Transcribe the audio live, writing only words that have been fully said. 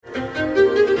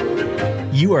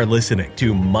You are listening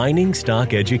to Mining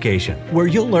Stock Education, where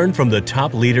you'll learn from the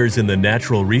top leaders in the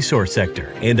natural resource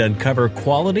sector and uncover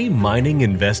quality mining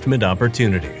investment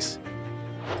opportunities.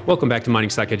 Welcome back to Mining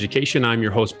Stock Education. I'm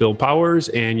your host, Bill Powers,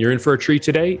 and you're in for a treat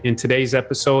today. In today's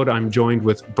episode, I'm joined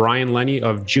with Brian Lenny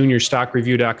of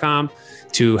JuniorStockReview.com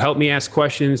to help me ask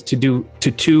questions to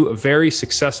two very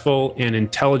successful and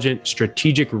intelligent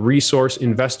strategic resource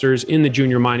investors in the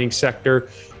junior mining sector.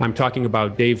 I'm talking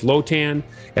about Dave Lotan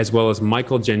as well as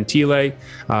Michael Gentile.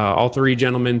 All three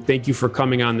gentlemen, thank you for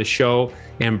coming on the show.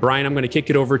 And Brian, I'm going to kick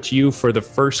it over to you for the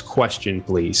first question,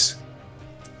 please.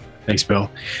 Thanks, Bill.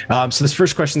 So this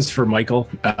first question is for Michael.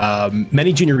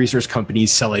 Many junior resource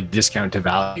companies sell at a discount to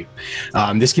value.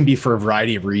 This can be for a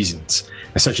variety of reasons,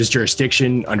 such as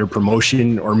jurisdiction, under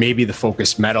promotion, or maybe the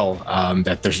focused metal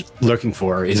that they're looking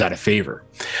for is out of favor.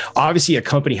 Obviously, a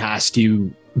company has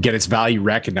to get its value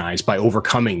recognized by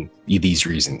overcoming these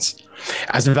reasons.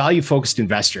 As a value-focused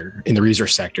investor in the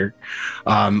resource sector,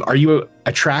 are you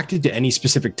attracted to any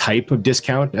specific type of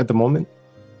discount at the moment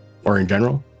or in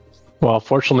general? Well,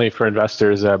 fortunately for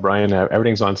investors, Brian,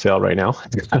 everything's on sale right now.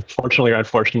 Fortunately or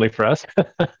unfortunately for us.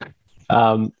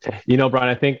 Brian,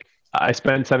 I think I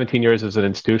spent 17 years as an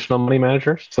institutional money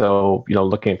manager. So,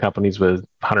 looking at companies with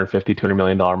 $150, $200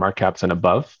 million market caps and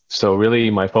above. So really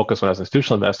my focus when I was an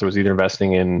institutional investor was either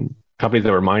investing in companies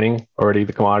that were mining already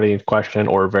the commodity in question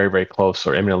or very, very close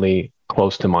or imminently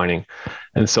close to mining.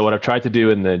 And so what I've tried to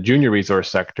do in the junior resource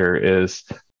sector is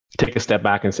take a step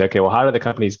back and say, okay, well, how do the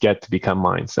companies get to become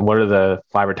mines? And what are the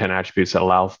 5 or 10 attributes that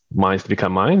allow mines to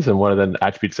become mines? And what are the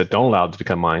attributes that don't allow them to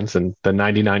become mines? And the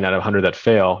 99 out of 100 that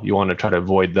fail, you want to try to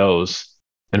avoid those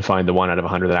and find the 1 out of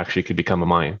 100 that actually could become a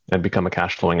mine and become a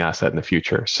cash flowing asset in the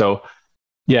future. So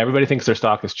yeah, everybody thinks their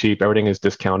stock is cheap. Everything is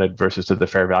discounted versus to the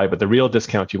fair value. But the real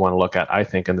discount you want to look at, I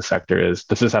think, in the sector is,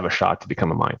 does this have a shot to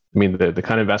become a mine? I mean, the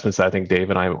kind of investments that I think Dave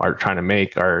and I are trying to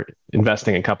make are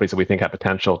investing in companies that we think have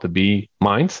potential to be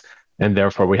mines. And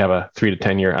therefore, we have a 3 to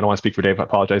 10 year, I don't want to speak for Dave, I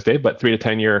apologize, Dave, but 3 to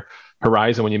 10 year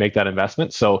horizon when you make that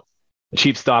investment. So a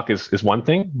cheap stock is one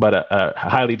thing, but a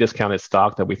highly discounted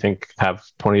stock that we think have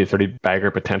 20 to 30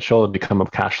 bagger potential to become a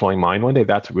cash flowing mine one day,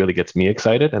 that's what really gets me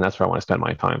excited. And that's where I want to spend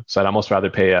my time. So I'd almost rather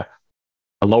pay a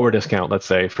lower discount, let's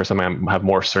say, for something I have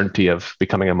more certainty of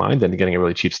becoming a mine than getting a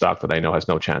really cheap stock that I know has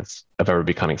no chance of ever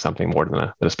becoming something more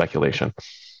than a speculation.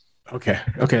 Okay,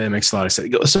 that makes a lot of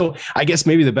sense. So I guess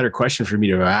maybe the better question for me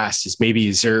to ask is maybe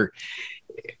is there,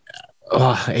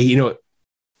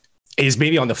 is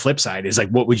maybe on the flip side is like,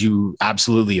 what would you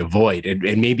absolutely avoid?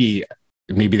 And maybe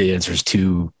the answer is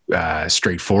too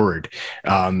straightforward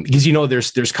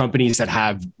because, there's companies that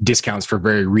have discounts for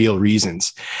very real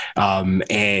reasons.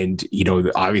 And,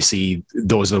 obviously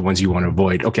those are the ones you want to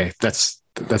avoid. Okay, that's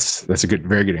a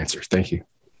very good answer. Thank you.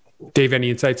 Dave, any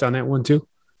insights on that one too?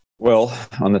 Well,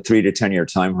 on the 3 to 10 year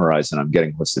time horizon, I'm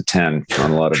getting close to 10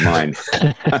 on a lot of mine.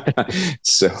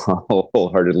 So I'll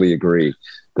wholeheartedly agree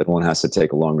that one has to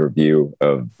take a longer view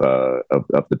of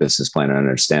the business plan and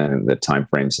understand that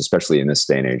timeframes, especially in this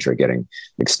day and age, are getting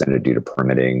extended due to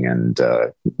permitting and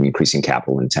increasing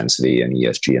capital intensity and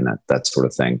ESG and that sort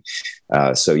of thing.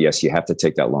 So yes, you have to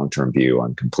take that long-term view.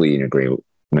 I'm completely in agreement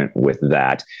with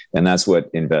that. And that's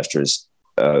what investors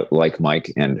like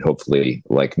Mike and hopefully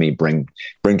like me bring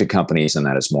to companies, and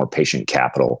that is more patient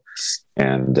capital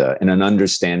and an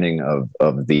understanding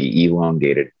of the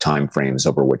elongated timeframes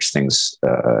over which things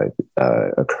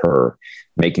occur,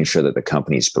 making sure that the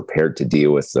company is prepared to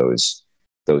deal with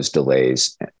those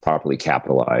delays, properly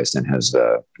capitalized, and has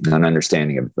an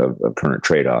understanding of current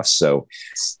trade-offs. So,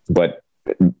 but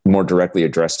more directly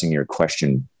addressing your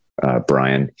question,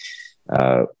 Brian,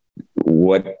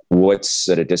 what's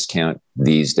at a discount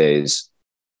these days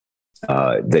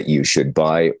that you should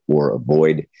buy or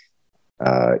avoid?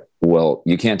 Well,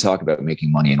 you can't talk about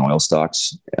making money in oil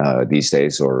stocks these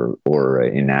days or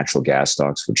in natural gas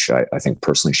stocks, which I think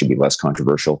personally should be less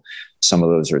controversial. Some of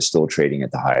those are still trading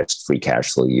at the highest free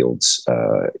cash flow yields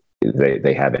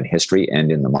they have in history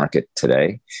and in the market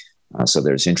today. So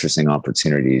there's interesting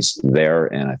opportunities there.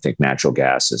 And I think natural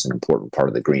gas is an important part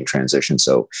of the green transition.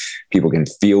 So people can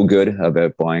feel good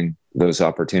about buying those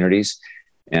opportunities.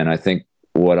 And I think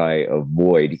what I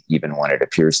avoid, even when it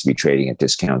appears to be trading at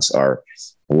discounts, are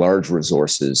large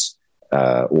resources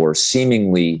or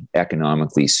seemingly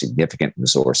economically significant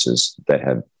resources that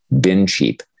have been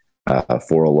cheap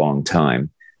for a long time.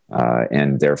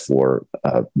 And therefore,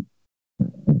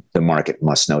 the market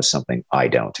must know something I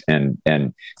don't.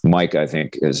 And Mike, I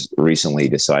think, has recently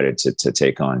decided to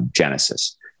take on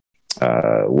Genesis,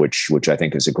 which I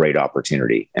think is a great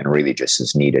opportunity and really just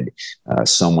is needed.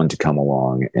 Someone to come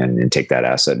along and take that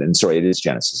asset. And sorry, it is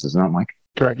Genesis, isn't it, Mike?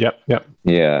 Correct. Yep.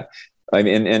 Yeah. I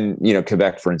mean, and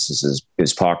Quebec, for instance,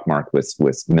 is pockmarked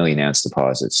with million ounce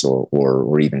deposits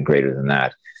or even greater than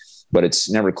that. But it's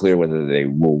never clear whether they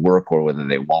will work or whether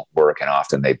they won't work. And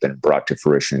often they've been brought to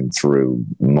fruition through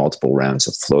multiple rounds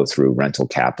of flow through rental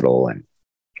capital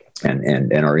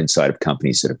and are inside of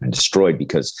companies that have been destroyed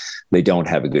because they don't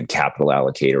have a good capital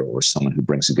allocator or someone who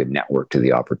brings a good network to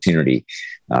the opportunity.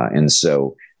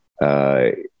 So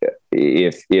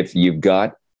if you've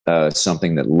got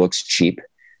something that looks cheap,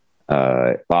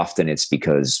 often it's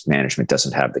because management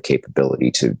doesn't have the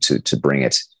capability to bring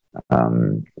it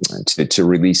to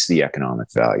release the economic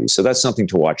value. So that's something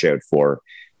to watch out for.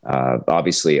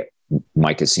 Obviously,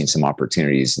 Mike has seen some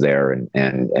opportunities there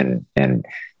and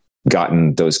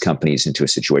gotten those companies into a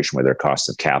situation where their cost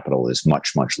of capital is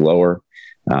much, much lower.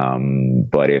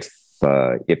 But if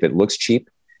it looks cheap,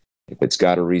 if it's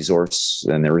got a resource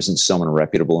and there isn't someone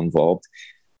reputable involved,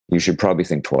 you should probably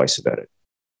think twice about it.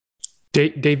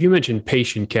 Dave, you mentioned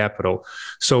patient capital.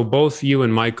 So both you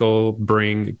and Michael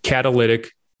bring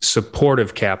catalytic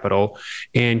supportive capital.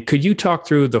 And could you talk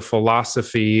through the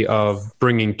philosophy of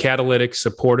bringing catalytic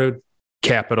supportive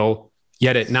capital,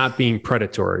 yet it not being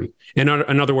predatory? In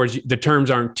other words, the terms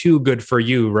aren't too good for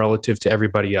you relative to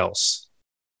everybody else.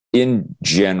 In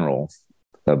general,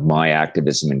 my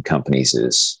activism in companies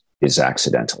is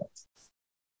accidental.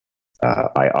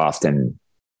 I often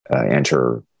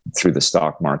enter through the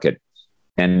stock market,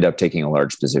 end up taking a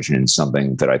large position in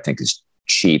something that I think is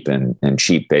cheap and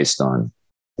cheap based on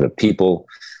the people,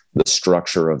 the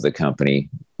structure of the company,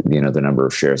 the number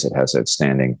of shares it has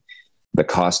outstanding, the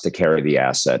cost to carry the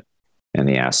asset, and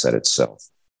the asset itself.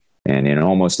 And in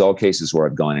almost all cases where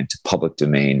I've gone into public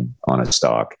domain on a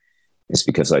stock, it's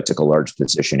because I took a large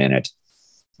position in it,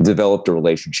 developed a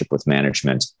relationship with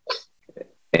management,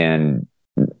 and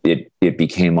it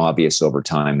became obvious over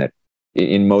time that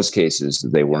in most cases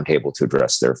they weren't able to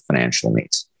address their financial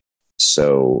needs.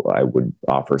 So I would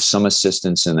offer some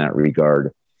assistance in that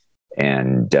regard,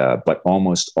 but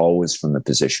almost always from the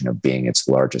position of being its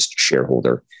largest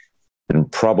shareholder,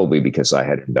 and probably because I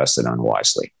had invested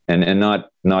unwisely, and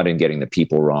not in getting the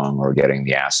people wrong or getting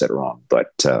the asset wrong,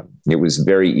 but it was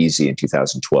very easy in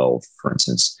 2012, for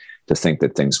instance, to think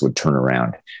that things would turn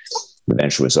around. The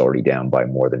venture was already down by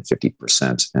more than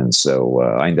 50%, and so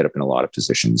I ended up in a lot of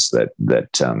positions that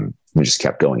just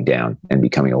kept going down and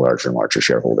becoming a larger and larger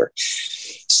shareholder.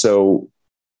 So,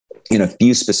 in a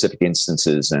few specific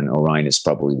instances, and Orion is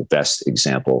probably the best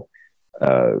example,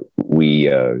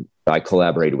 I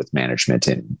collaborated with management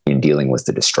in dealing with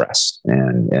the distress.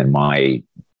 And my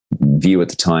view at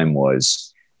the time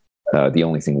was the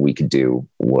only thing we could do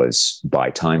was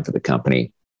buy time for the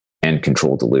company and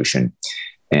control dilution.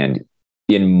 And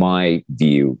in my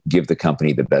view, give the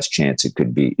company the best chance it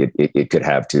could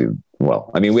have to,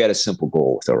 we had a simple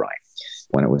goal with Orion.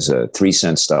 When it was a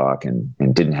 3-cent stock and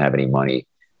didn't have any money,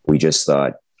 we just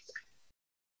thought,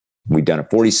 we'd done a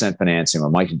 40-cent financing, or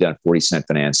Mike had done 40-cent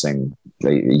financing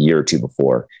a year or two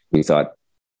before. We thought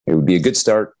it would be a good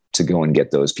start to go and get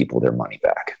those people their money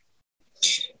back.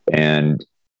 And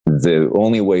the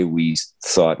only way we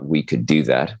thought we could do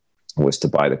that was to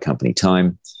buy the company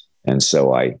time. And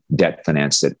so I debt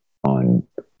financed it on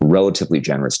relatively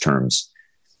generous terms.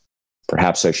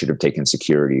 Perhaps I should have taken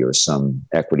security or some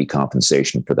equity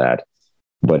compensation for that.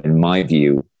 But in my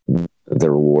view,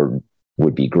 the reward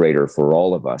would be greater for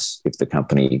all of us if the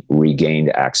company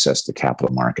regained access to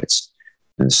capital markets.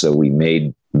 And so we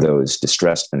made those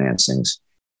distressed financings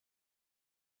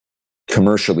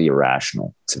commercially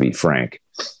irrational, to be frank,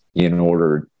 in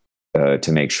order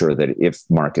to make sure that if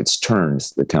markets turned,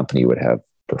 the company would have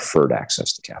preferred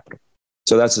access to capital.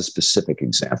 So that's a specific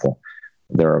example.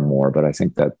 There are more, but I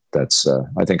think that's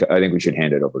I think we should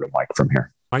hand it over to Mike from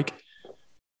here. Mike?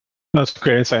 That's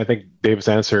great insight. I think Dave's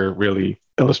answer really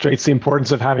illustrates the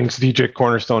importance of having strategic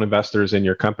cornerstone investors in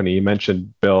your company. You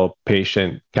mentioned, Bill,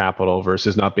 patient capital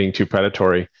versus not being too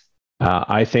predatory.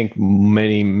 I think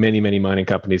many mining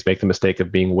companies make the mistake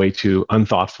of being way too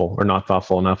unthoughtful or not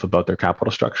thoughtful enough about their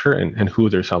capital structure and who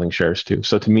they're selling shares to.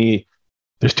 So to me,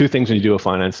 there's two things when you do a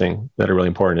financing that are really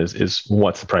important is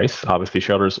what's the price? Obviously,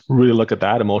 shareholders really look at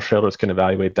that, and most shareholders can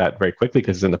evaluate that very quickly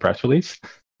because it's in the press release.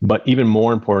 But even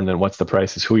more important than what's the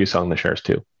price is who you're selling the shares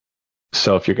to.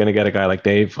 So if you're going to get a guy like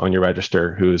Dave on your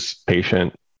register who's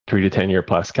patient, 3 to 10 year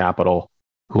plus capital,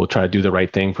 who will try to do the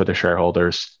right thing for the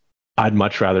shareholders, I'd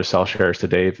much rather sell shares to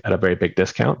Dave at a very big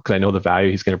discount because I know the value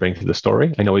he's going to bring to the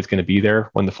story. I know he's going to be there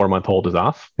when the 4-month hold is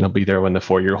off, and he'll be there when the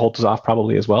 4-year hold is off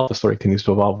probably as well. The story continues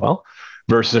to evolve well,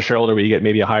 versus a shareholder where you get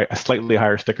maybe a slightly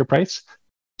higher sticker price.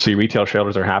 So your retail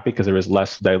shareholders are happy because there is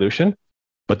less dilution,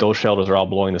 but those shareholders are all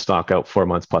blowing the stock out 4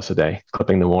 months plus a day,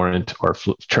 clipping the warrant or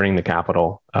turning the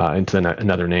capital into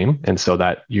another name. And so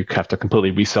that you have to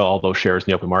completely resell all those shares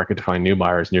in the open market to find new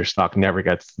buyers, and your stock never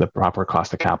gets the proper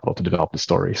cost of capital to develop the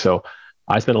story. So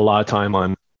I spend a lot of time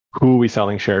on who are we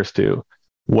selling shares to?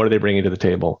 What are they bringing to the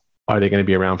table? Are they going to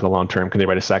be around for the long term? Can they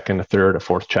write a second, a third, a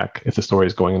fourth check if the story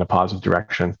is going in a positive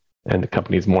direction and the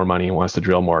company needs more money and wants to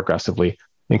drill more aggressively?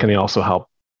 And can they also help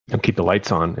keep the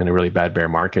lights on in a really bad bear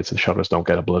market so shareholders don't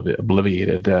get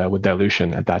obliviated with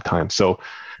dilution at that time? So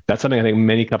that's something I think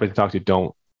many companies I talk to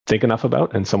don't think enough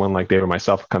about. And someone like Dave or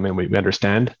myself come in, we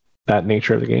understand that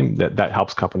nature of the game, that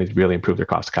helps companies really improve their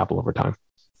cost of capital over time.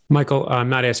 Michael, I'm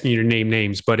not asking you to name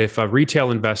names, but if a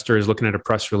retail investor is looking at a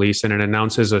press release and it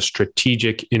announces a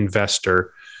strategic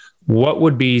investor, what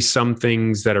would be some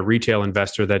things that a retail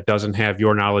investor that doesn't have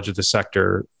your knowledge of the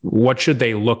sector, what should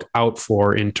they look out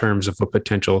for in terms of a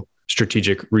potential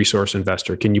strategic resource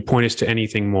investor? Can you point us to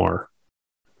anything more?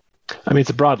 I mean, it's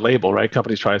a broad label, right?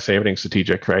 Companies try to say everything's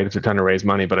strategic, right? If they're trying to raise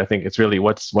money, but I think it's really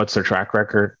what's their track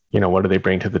record. What do they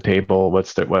bring to the table?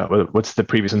 What's the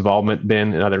previous involvement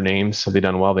been in other names? Have they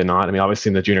done well? They not. I mean,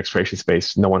 obviously in the junior exploration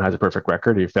space, no one has a perfect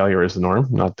record. Your failure is the norm,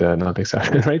 not the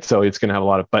exception, right? So it's going to have a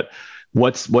lot of. But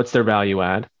what's their value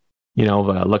add?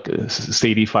 Look,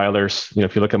 SADE filers.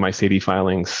 If you look at my SADE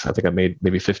filings, I think I've made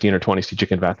maybe 15 or 20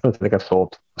 strategic investments. I think I've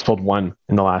sold one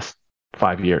in the last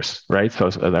 5 years, right? So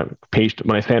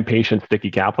when I say I'm patient,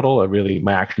 sticky capital,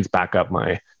 my actions back up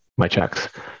my checks.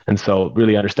 And so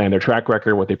really understand their track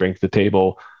record, what they bring to the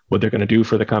table, what they're going to do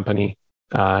for the company,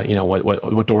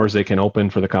 what doors they can open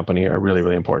for the company are really,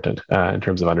 really important in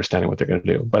terms of understanding what they're going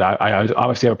to do. But I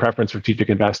obviously have a preference for strategic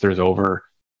investors over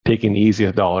taking the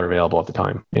easiest dollar available at the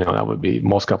time. That would be,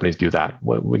 most companies do that.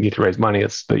 We need to raise money.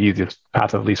 It's the easiest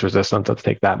path of least resistance. Let's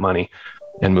take that money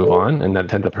and move on. And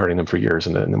that ends up hurting them for years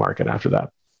in the market after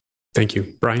that. Thank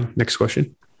you. Brian, next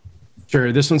question.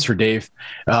 Sure. This one's for Dave.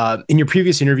 In your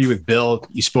previous interview with Bill,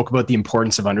 you spoke about the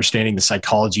importance of understanding the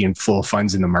psychology and flow of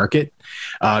funds in the market.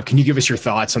 Can you give us your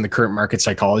thoughts on the current market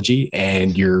psychology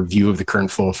and your view of the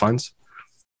current flow of funds?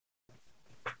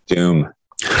 Doom.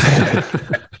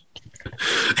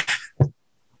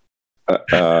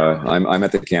 I'm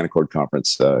at the Canaccord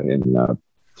conference in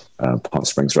Palm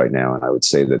Springs right now, and I would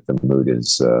say that the mood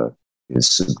is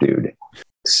subdued,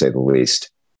 to say the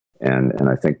least. And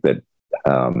I think that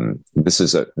this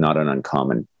is not an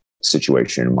uncommon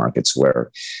situation in markets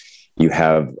where you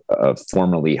have a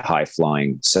formerly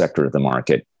high-flying sector of the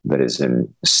market that is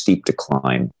in steep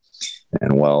decline.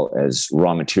 And while as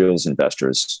raw materials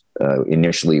investors,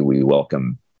 initially we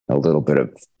welcome a little bit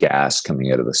of gas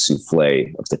coming out of the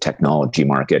souffle of the technology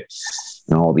market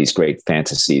and all these great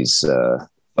fantasies,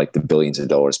 like the billions of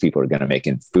dollars people are going to make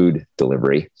in food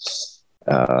delivery,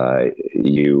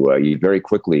 you very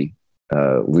quickly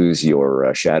lose your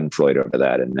schadenfreude over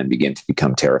that and then begin to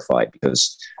become terrified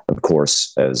because, of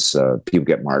course, as people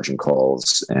get margin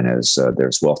calls and as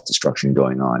there's wealth destruction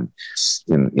going on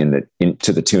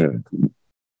to the tune of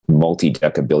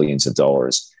multi-deca billions of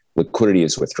dollars, liquidity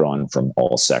is withdrawn from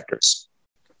all sectors.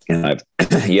 And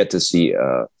I've yet to see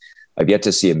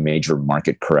a major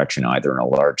market correction either in a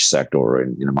large sector or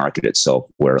in the market itself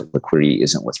where liquidity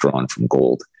isn't withdrawn from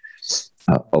gold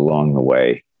along the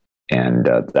way. And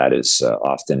that is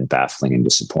often baffling and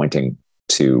disappointing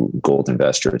to gold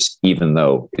investors, even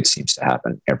though it seems to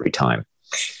happen every time.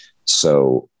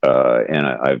 So, and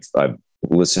I've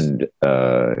listened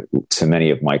to many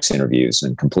of Mike's interviews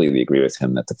and completely agree with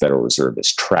him that the Federal Reserve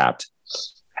is trapped.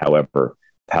 However,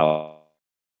 Powell's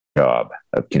job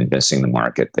of convincing the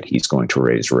market that he's going to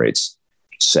raise rates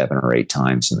 7 or 8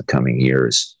 times in the coming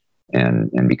years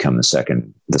and become the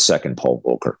second Paul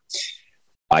Volcker.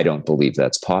 I don't believe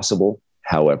that's possible.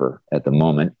 However, at the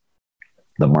moment,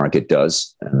 the market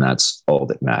does, and that's all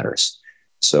that matters.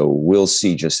 So we'll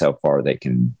see just how far they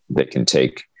can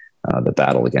take the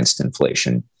battle against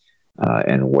inflation,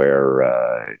 and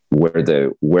where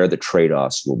the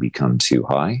trade-offs will become too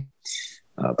high.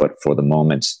 But for the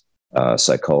moment,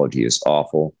 psychology is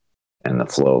awful, and the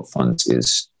flow of funds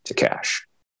is to cash.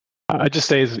 I just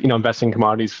say, investing in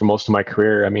commodities for most of my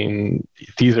career. I mean,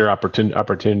 these are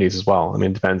opportunities as well. I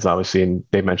mean, it depends, obviously.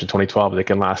 And Dave mentioned 2012. They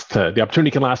can last. The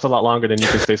opportunity can last a lot longer than you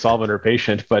can stay solvent or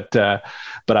patient. But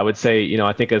I would say,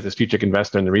 I think as a strategic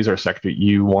investor in the resource sector,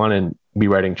 you want to be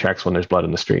writing checks when there's blood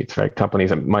in the streets, right?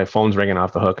 Companies. My phone's ringing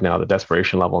off the hook now. The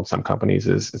desperation level in some companies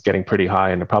is getting pretty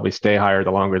high, and it'll probably stay higher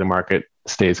the longer the market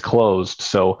stays closed.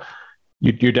 So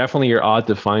you're definitely your odds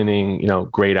of finding,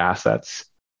 great assets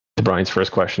to Brian's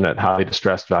first question, that highly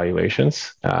distressed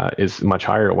valuations is much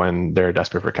higher when they're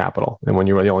desperate for capital. And when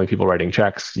you're the only people writing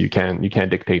checks, you can't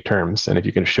dictate terms. And if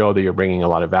you can show that you're bringing a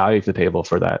lot of value to the table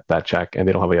for that check, and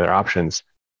they don't have any other options,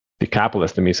 the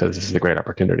capitalist in me says this is a great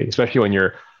opportunity, especially when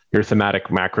your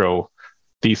thematic macro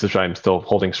thesis, which I'm still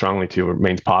holding strongly to,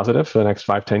 remains positive for the next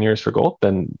 5-10 years for gold.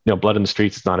 Then blood in the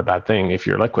streets is not a bad thing if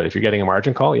you're liquid. If you're getting a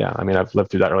margin call, yeah, I mean, I've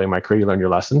lived through that early in my career. You learn your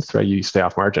lessons, right? You stay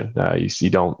off margin.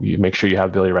 You make sure you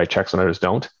have the ability to write checks when others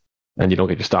don't, and you don't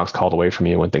get your stocks called away from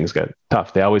you when things get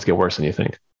tough. They always get worse than you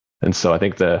think. And so I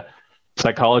think the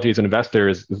psychology as an investor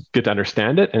is good to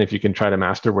understand it. And if you can try to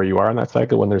master where you are in that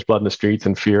cycle, when there's blood in the streets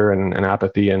and fear and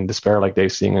apathy and despair, like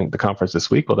Dave's seeing in the conference this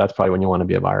week, well, that's probably when you want to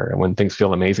be a buyer. And when things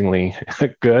feel amazingly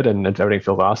good and everything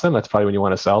feels awesome, that's probably when you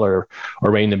want to sell or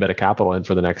rein a bit of capital in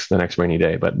for the next rainy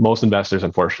day. But most investors,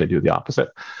 unfortunately, do the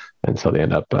opposite. And so they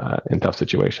end up in tough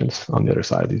situations on the other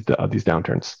side of these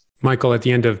downturns. Michael, at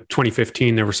the end of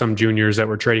 2015, there were some juniors that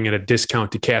were trading at a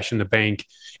discount to cash in the bank.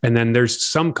 And then there's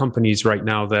some companies right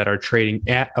now that are trading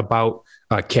at about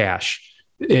cash,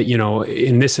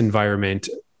 in this environment.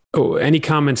 Any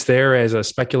comments there as a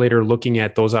speculator looking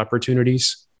at those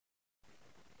opportunities?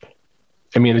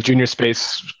 I mean, the junior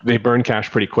space, they burn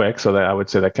cash pretty quick. So that I would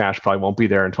say that cash probably won't be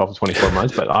there in 12 to 24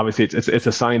 months. But obviously, it's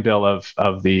a sign, Bill, of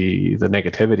the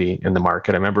negativity in the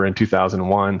market. I remember in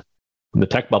 2001, when the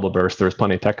tech bubble burst, there was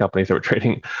plenty of tech companies that were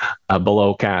trading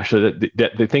below cash. So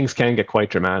the things can get quite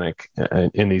dramatic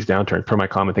in these downturns. Per my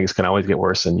comment, things can always get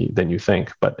worse than you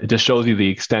think. But it just shows you the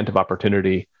extent of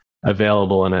opportunity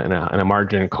available in a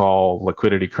margin call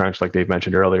liquidity crunch, like Dave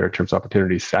mentioned earlier, in terms of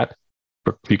opportunities set.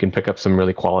 You can pick up some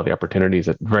really quality opportunities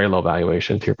at very low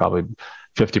valuations. You're probably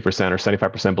 50% or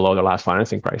 75% below their last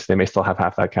financing price. They may still have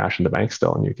half that cash in the bank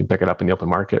still, and you can pick it up in the open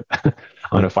market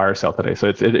on a fire sale today. So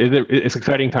it's an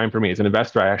exciting time for me. As an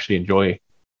investor, I actually enjoy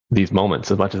these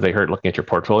moments as much as they hurt looking at your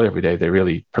portfolio every day. They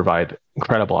really provide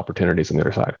incredible opportunities on the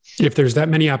other side. If there's that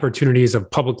many opportunities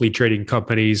of publicly trading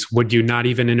companies, would you not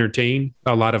even entertain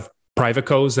a lot of private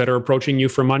cos that are approaching you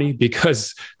for money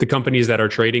because the companies that are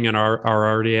trading and are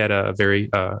already at a very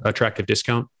attractive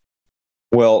discount?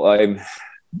 Well, I'm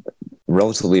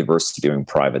relatively averse to doing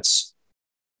privates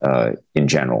in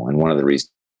general. And one of the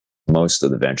reasons most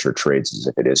of the venture trades is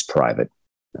if it is private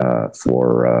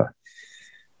for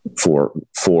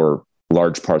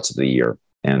large parts of the year.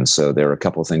 And so there are a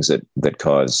couple of things that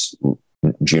cause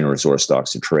junior resource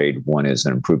stocks to trade. One is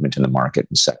an improvement in the market,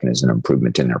 and second is an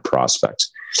improvement in their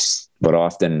prospects. But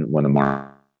often when the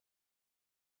market,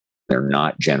 they're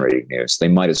not generating news, they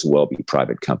might as well be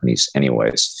private companies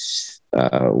anyways.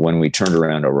 When we turned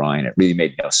around Orion, it really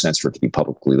made no sense for it to be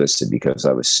publicly listed because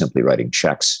I was simply writing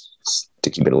checks to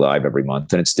keep it alive every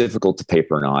month. And it's difficult to pay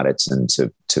for an audit and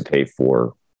to pay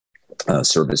for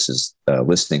services,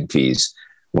 listing fees,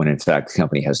 when in fact the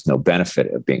company has no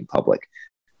benefit of being public.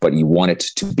 But you want it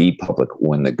to be public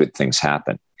when the good things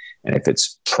happen. And if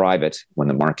it's private, when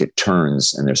the market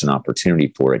turns and there's an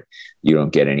opportunity for it, you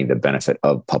don't get any of the benefit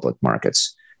of public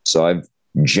markets. So I've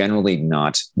generally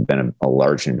not been a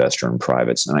large investor in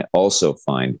privates. And I also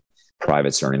find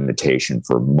privates are an invitation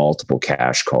for multiple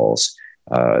cash calls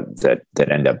that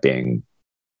end up being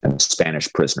a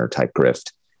Spanish prisoner type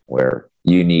grift, where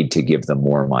you need to give them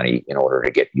more money in order to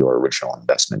get your original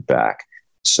investment back.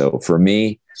 So for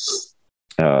me,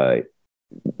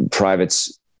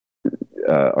 privates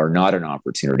are not an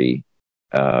opportunity.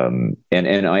 And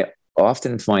I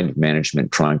often find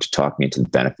management trying to talk me into the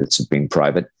benefits of being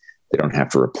private. They don't have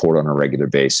to report on a regular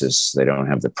basis. They don't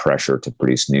have the pressure to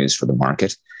produce news for the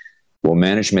market. Well,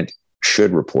 management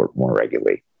should report more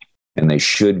regularly, and they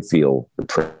should feel the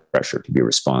pressure to be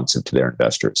responsive to their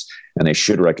investors. And they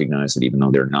should recognize that even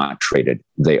though they're not traded,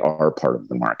 they are part of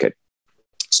the market.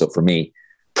 So for me,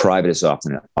 private is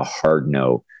often a hard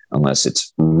no, unless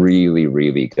it's really,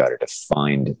 really got a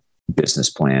defined business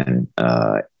plan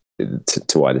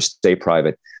to either stay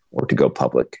private or to go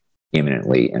public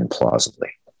imminently and plausibly.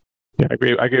 Yeah,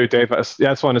 I agree with Dave. I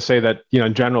just want to say that,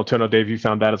 in general, too, I know, Dave, you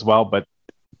found that as well, but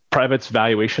private's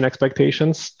valuation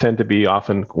expectations tend to be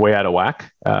often way out of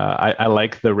whack. I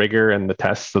like the rigor and the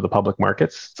tests of the public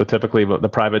markets. So typically the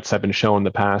privates have been shown in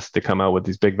the past to come out with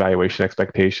these big valuation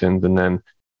expectations. And then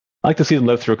I like to see them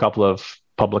live through a couple of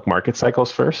public market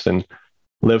cycles first and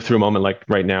live through a moment like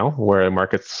right now where the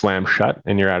market slams shut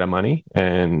and you're out of money.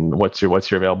 And what's your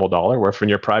available dollar? Where from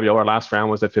your private, our last round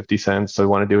was at 50 cents. So we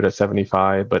want to do it at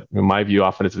 75. But in my view,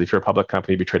 often is if you're a public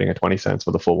company, you'd be trading at 20 cents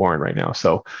with a full warrant right now.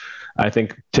 So I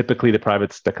think typically the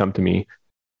privates that come to me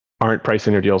aren't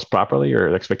pricing their deals properly,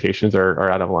 or expectations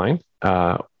are out of line,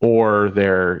 or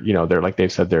they're like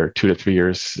Dave said, they're 2 to 3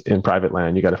 years in private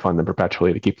land. You got to fund them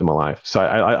perpetually to keep them alive. So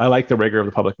I like the rigor of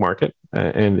the public market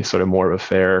and sort of more of a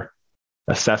fair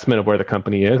assessment of where the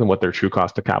company is and what their true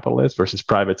cost of capital is, versus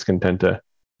privates can tend to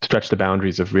stretch the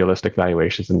boundaries of realistic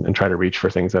valuations and try to reach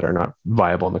for things that are not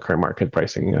viable in the current market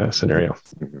pricing scenario.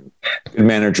 Good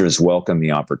managers welcome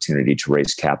the opportunity to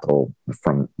raise capital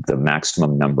from the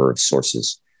maximum number of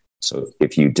sources. So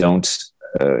if you don't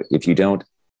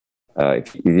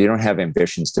have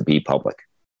ambitions to be public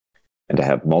and to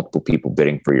have multiple people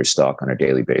bidding for your stock on a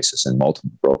daily basis and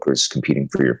multiple brokers competing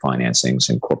for your financings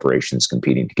and corporations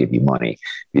competing to give you money,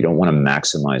 you don't want to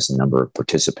maximize the number of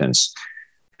participants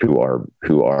who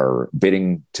are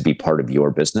bidding to be part of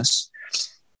your business.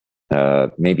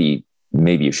 Maybe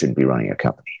you shouldn't be running a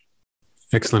company.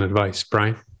 Excellent advice,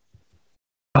 Brian.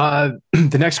 The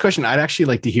next question, I'd actually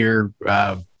like to hear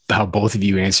how both of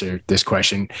you answer this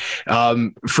question.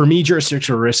 For me,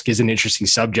 jurisdictional risk is an interesting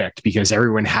subject because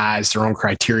everyone has their own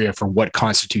criteria for what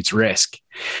constitutes risk.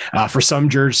 For some,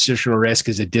 jurisdictional risk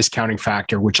is a discounting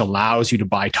factor, which allows you to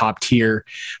buy top tier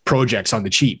projects on the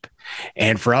cheap.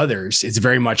 And for others, it's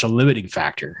very much a limiting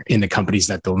factor in the companies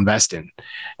that they'll invest in.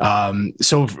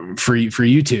 So for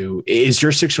you two, is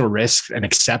jurisdictional risk an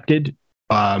accepted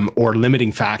or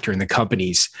limiting factor in the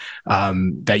companies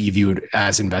that you view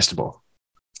as investable?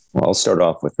 Well, I'll start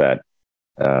off with that.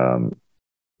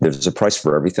 There's a price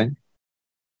for everything.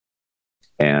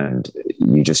 And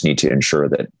you just need to ensure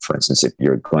that, for instance, if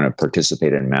you're going to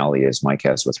participate in Mali, as Mike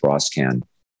has with Roscan,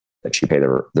 that you pay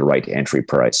the right entry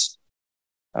price.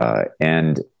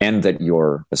 And that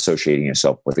you're associating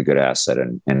yourself with a good asset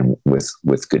and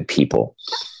with good people.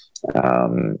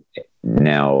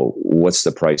 Now, what's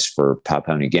the price for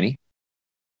Papua New Guinea?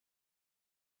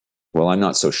 Well, I'm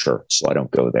not so sure, so I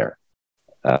don't go there.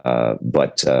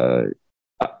 But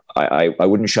I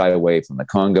wouldn't shy away from the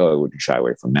Congo. I wouldn't shy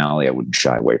away from Mali. I wouldn't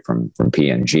shy away from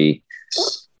PNG.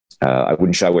 I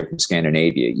wouldn't shy away from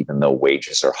Scandinavia, even though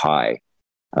wages are high.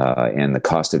 And the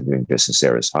cost of doing business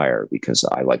there is higher, because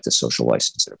I like the social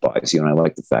license that it buys you, and I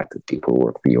like the fact that people who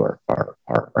work for you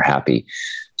are happy.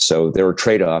 So there are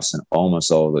trade-offs, and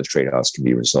almost all of those trade-offs can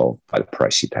be resolved by the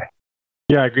price you pay.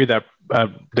 Yeah, I agree that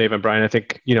Dave and Brian. I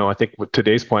think with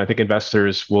today's point, I think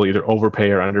investors will either overpay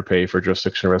or underpay for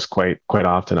jurisdictional risk quite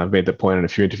often. I've made the point in a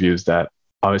few interviews that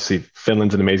obviously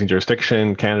Finland's an amazing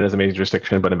jurisdiction, Canada's an amazing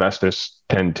jurisdiction, but investors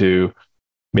tend to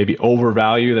maybe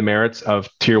overvalue the merits of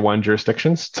tier one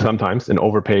jurisdictions sometimes and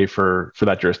overpay for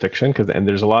that jurisdiction. And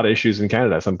there's a lot of issues in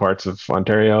Canada, some parts of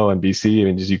Ontario and BC, I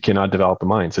mean, you cannot develop the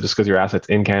mine. So just because your asset's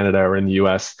in Canada or in the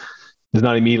US does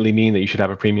not immediately mean that you should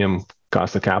have a premium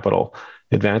cost of capital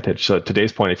advantage. So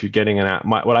today's point, if you're getting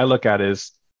what I look at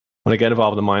is, when I get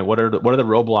involved in the mine, what are the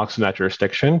roadblocks in that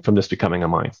jurisdiction from this becoming a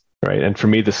mine, right? And for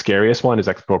me, the scariest one is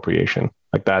expropriation.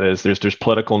 Like that is, there's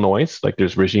political noise, like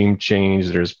there's regime change,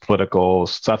 there's political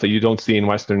stuff that you don't see in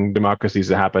Western democracies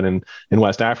that happen in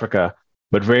West Africa,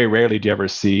 but very rarely do you ever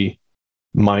see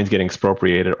mines getting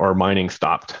expropriated or mining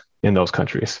stopped in those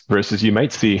countries. Versus you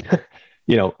might see,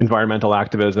 environmental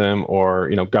activism or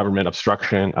government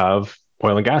obstruction of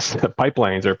oil and gas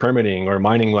pipelines or permitting or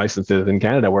mining licenses in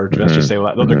Canada, where investors say,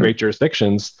 well, those are great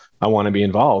jurisdictions, I want to be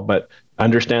involved, but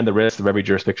understand the risks of every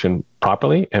jurisdiction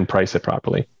properly and price it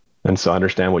properly. And so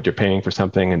understand what you're paying for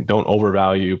something, and don't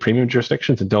overvalue premium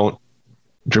jurisdictions and don't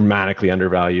dramatically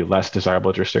undervalue less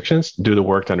desirable jurisdictions. Do the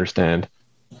work to understand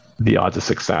the odds of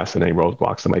success and any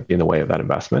roadblocks that might be in the way of that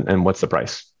investment, and what's the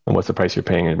price you're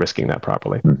paying and risking that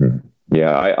properly. Mm-hmm.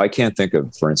 Yeah, I can't think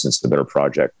of, for instance, a better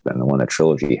project than the one that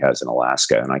Trilogy has in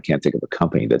Alaska, and I can't think of a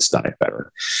company that's done it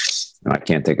better. And I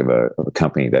can't think of a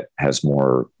company that has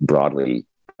more broadly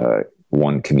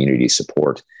won community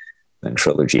support than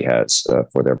Trilogy has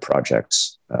for their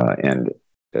projects. And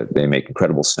they make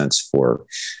incredible sense for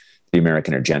the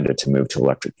American agenda to move to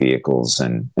electric vehicles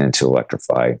and to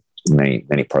electrify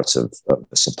many parts of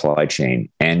the supply chain.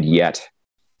 And yet,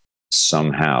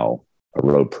 somehow, a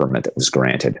road permit that was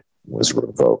granted was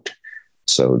revoked.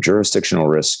 So jurisdictional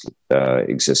risk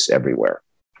exists everywhere.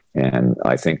 And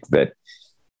I think that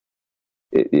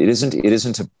it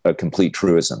isn't a complete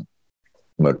truism.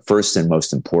 But first and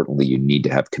most importantly, you need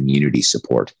to have community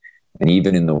support. And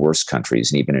even in the worst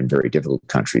countries, and even in very difficult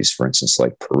countries, for instance,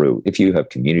 like Peru, if you have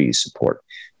community support,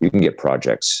 you can get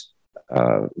projects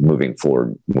moving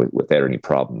forward without any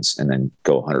problems. And then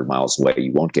go 100 miles away,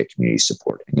 you won't get community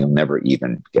support, and you'll never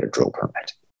even get a drill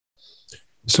permit.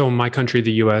 So in my country,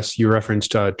 the US, you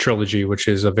referenced Trilogy, which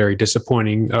is a very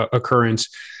disappointing occurrence.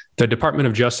 The Department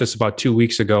of Justice about 2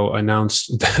 weeks ago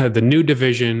announced the new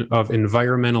division of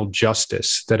environmental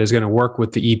justice that is going to work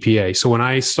with the EPA. So when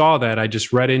I saw that, I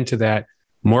just read into that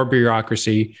more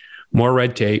bureaucracy, more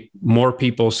red tape, more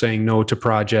people saying no to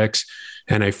projects.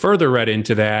 And I further read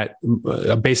into that,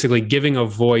 basically giving a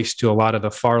voice to a lot of the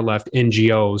far left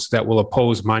NGOs that will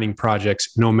oppose mining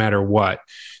projects no matter what.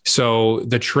 So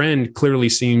the trend clearly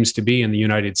seems to be in the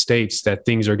United States that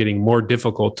things are getting more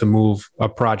difficult to move a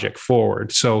project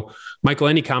forward. So, Michael,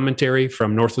 any commentary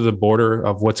from north of the border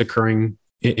of what's occurring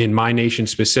in my nation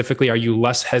specifically? Are you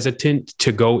less hesitant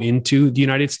to go into the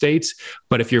United States?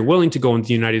 But if you're willing to go into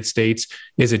the United States,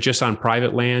 is it just on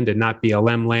private land and not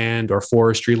BLM land or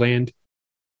forestry land?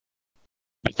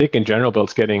 I think in general, Bill,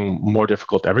 it's getting more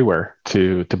difficult everywhere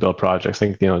to build projects. I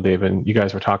think, Dave, and you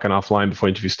guys were talking offline before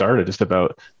the interview started just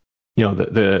about,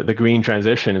 the green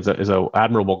transition is a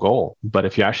admirable goal. But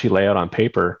if you actually lay out on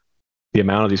paper the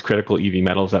amount of these critical EV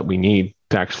metals that we need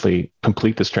to actually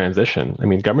complete this transition, I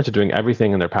mean, governments are doing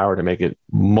everything in their power to make it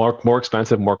more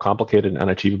expensive, more complicated, and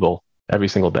unachievable every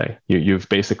single day. You've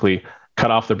basically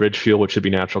cut off the bridge fuel, which should be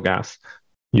natural gas.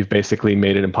 You've basically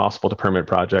made it impossible to permit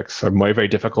projects, or very, very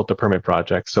difficult to permit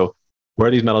projects. So where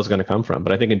are these metals going to come from?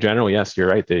 But I think in general, yes, you're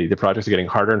right. The projects are getting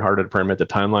harder and harder to permit. The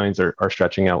timelines are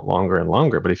stretching out longer and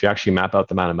longer. But if you actually map out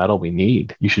the amount of metal we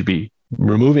need, you should be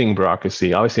removing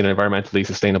bureaucracy, obviously in an environmentally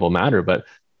sustainable manner, but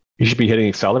you should be hitting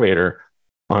accelerator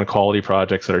on quality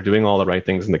projects that are doing all the right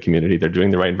things in the community. They're doing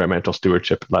the right environmental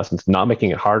stewardship lessons, not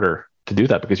making it harder to do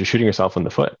that, because you're shooting yourself in the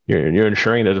foot. You're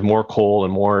ensuring that there's more coal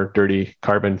and more dirty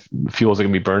carbon fuels are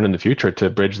going to be burned in the future to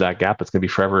bridge that gap that's going to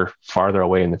be forever farther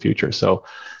away in the future. So,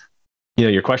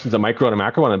 your question's a micro and a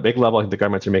macro. On a big level, I think the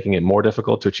governments are making it more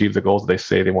difficult to achieve the goals they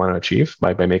say they want to achieve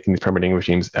by making these permitting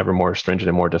regimes ever more stringent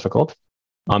and more difficult.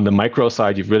 On the micro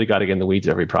side, you've really got to get in the weeds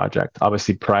every project.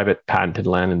 Obviously, private patented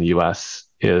land in the US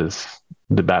is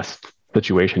the best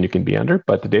situation you can be under.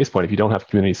 But to Dave's point, if you don't have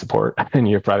community support and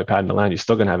you're private patented land, you're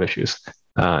still going to have issues.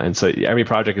 And so every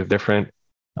project is different.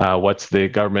 What's the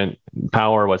government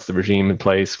power? What's the regime in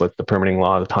place? What's the permitting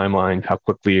law, the timeline?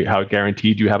 How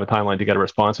guaranteed you have a timeline to get a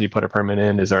response when you put a permit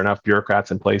in? Is there enough bureaucrats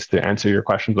in place to answer your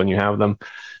questions when you have them?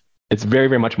 It's very,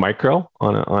 very much micro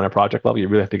on a project level. You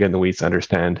really have to get in the weeds to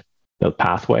understand the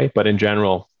pathway. But in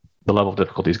general, the level of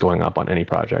difficulty is going up on any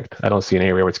project. I don't see an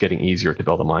area where it's getting easier to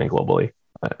build a mine globally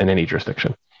in any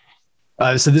jurisdiction.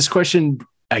 So this question,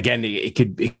 again,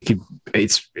 it'd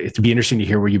be interesting to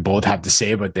hear what you both have to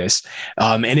say about this.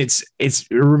 And it's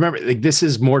remember, like, this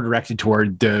is more directed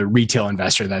toward the retail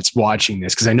investor that's watching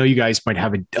this, because I know you guys might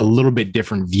have a little bit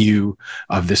different view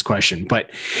of this question. But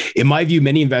in my view,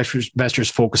 many investors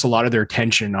focus a lot of their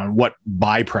attention on what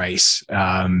buy price,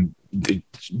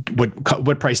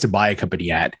 what price to buy a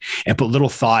company at, and put little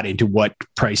thought into what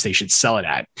price they should sell it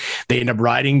at. They end up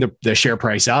riding the share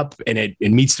price up, and it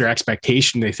meets their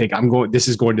expectation. They think this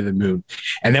is going to the moon.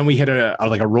 And then we hit a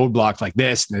roadblock like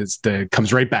this, and it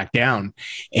comes right back down,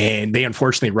 and they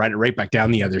unfortunately ride it right back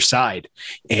down the other side.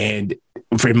 And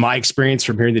from my experience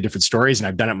from hearing the different stories, and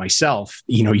I've done it myself,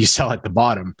 you sell at the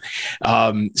bottom.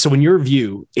 So in your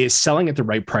view, is selling at the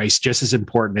right price just as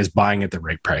important as buying at the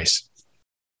right price?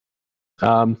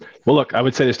 Well, look, I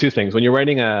would say there's two things. When you're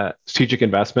writing a strategic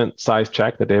investment size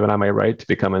check that Dave and I might write to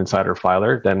become an insider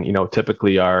filer, then,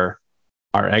 typically our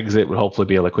exit would hopefully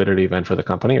be a liquidity event for the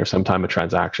company or sometime a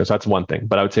transaction. So that's one thing.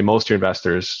 But I would say most of your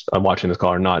investors watching this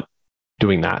call are not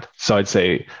doing that. So I'd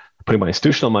say, putting my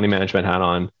institutional money management hat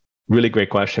on, really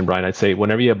great question, Brian. I'd say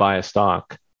whenever you buy a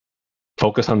stock,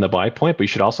 focus on the buy point, but you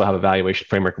should also have a valuation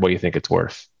framework of what you think it's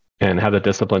worth, and have the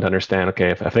discipline to understand,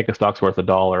 okay, if I think a stock's worth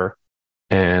 $1,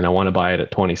 and I want to buy it at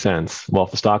 20 cents. Well,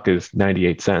 if the stock is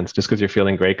 98 cents, just because you're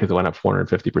feeling great because it went up 450%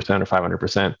 or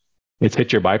 500%, it's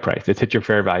hit your buy price. It's hit your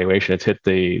fair valuation. It's hit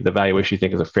the valuation you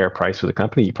think is a fair price for the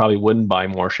company. You probably wouldn't buy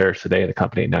more shares today at the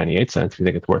company at 98 cents if you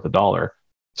think it's worth $1.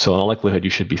 So in all likelihood, you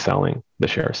should be selling the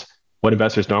shares. What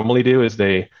investors normally do is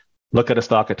they look at a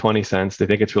stock at 20 cents. They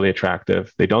think it's really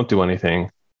attractive. They don't do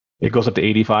anything. It goes up to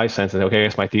 85 cents and okay, I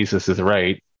guess my thesis is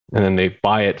right. And then they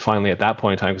buy it finally at that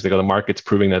point in time because they go, the market's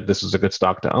proving that this is a good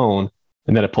stock to own.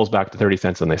 And then it pulls back to 30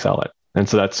 cents and they sell it. And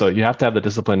so you have to have the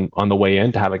discipline on the way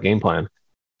in to have a game plan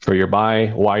for your buy,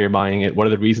 why you're buying it, what are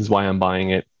the reasons why I'm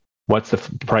buying it, what's the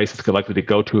price it's likely to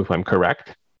go to if I'm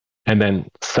correct, and then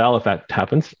sell if that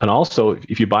happens. And also,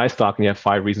 if you buy a stock and you have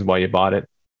 5 reasons why you bought it,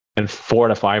 and 4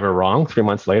 out of 5 are wrong 3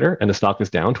 months later, and the stock is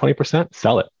down 20%,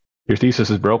 sell it. Your thesis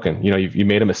is broken. You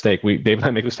made a mistake. Dave and I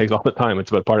make mistakes all the time.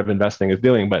 It's what part of investing is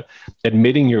doing. But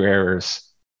admitting your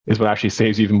errors is what actually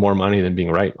saves you even more money than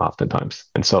being right oftentimes.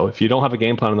 And so if you don't have a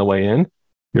game plan on the way in,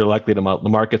 you're likely to, the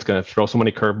market's going to throw so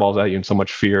many curveballs at you and so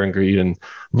much fear and greed and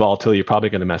volatility, you're probably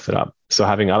going to mess it up. So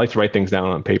I like to write things down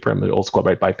on paper. I'm an old school,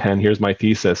 write by pen. Here's my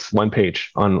thesis, 1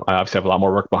 page. I obviously have a lot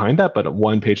more work behind that, but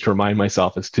 1 page to remind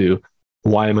myself as to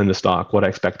why I'm in the stock, what I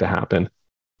expect to happen,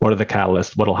 what are the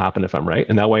catalysts, what will happen if I'm right.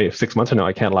 And that way, if 6 months from now,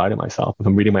 I can't lie to myself. If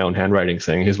I'm reading my own handwriting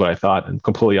saying, here's what I thought, and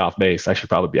completely off base, I should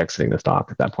probably be exiting the stock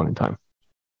at that point in time.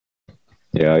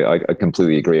 Yeah, I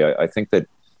completely agree. I think that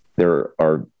there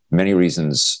are many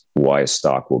reasons why a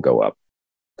stock will go up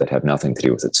that have nothing to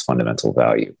do with its fundamental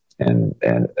value. And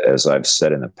as I've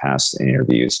said in the past in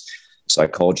interviews,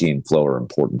 psychology and flow are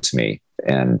important to me.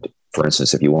 And for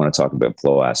instance, if you want to talk about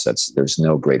flow assets, there's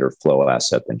no greater flow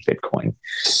asset than Bitcoin,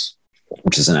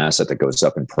 which is an asset that goes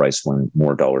up in price when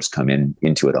more dollars come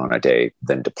into it on a day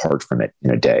than depart from it in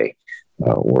a day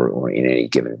or in any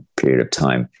given period of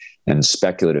time. And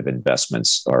speculative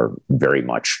investments are very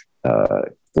much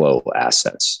flow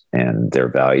assets, and their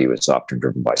value is often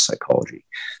driven by psychology.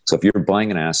 So if you're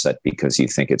buying an asset because you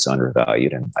think it's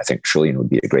undervalued, and I think Trillian would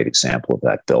be a great example of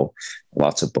that, Bill,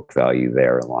 lots of book value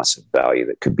there and lots of value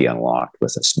that could be unlocked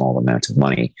with a small amount of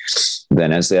money,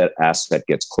 then as that asset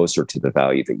gets closer to the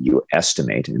value that you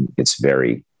estimate, and it's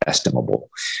very estimable,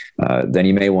 then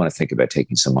you may want to think about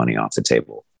taking some money off the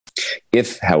table.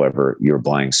 If, however, you're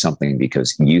buying something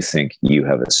because you think you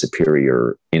have a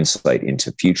superior insight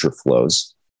into future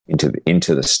flows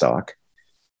into the stock,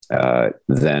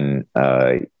 then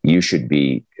you should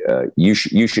be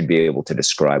able to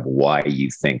describe why you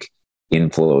think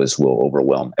inflows will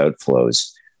overwhelm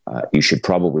outflows. You should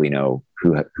probably know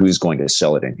who's going to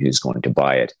sell it and who's going to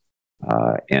buy it.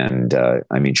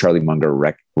 I mean, Charlie Munger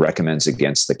recommends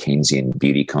against the Keynesian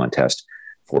beauty contest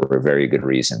for a very good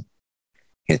reason.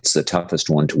 It's the toughest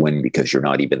one to win because you're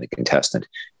not even the contestant.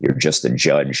 You're just the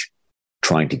judge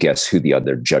trying to guess who the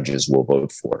other judges will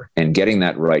vote for. And getting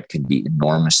that right can be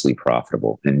enormously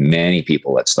profitable. And many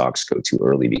people let stocks go too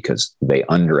early because they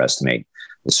underestimate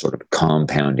the sort of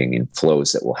compounding in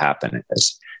flows that will happen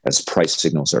as price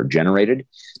signals are generated.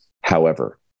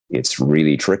 However, it's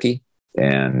really tricky,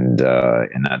 and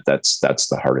that's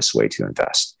the hardest way to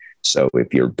invest. So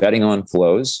if you're betting on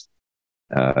flows,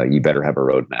 you better have a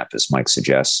roadmap, as Mike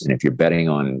suggests. And if you're betting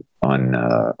on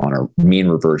a mean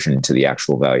reversion to the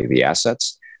actual value of the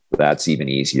assets, that's even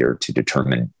easier to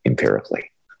determine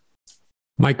empirically.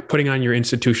 Mike, putting on your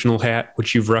institutional hat,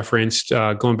 which you've referenced,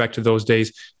 going back to those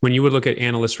days, when you would look at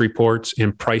analyst reports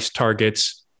and price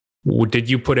targets, did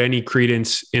you put any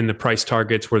credence in the price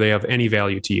targets where they have any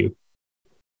value to you?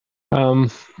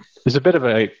 There's a bit of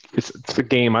it's a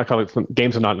game. I call it,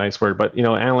 game's a not nice word, but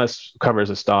analyst covers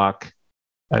a stock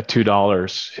at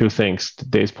 $2 who thinks, to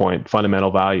Dave's point,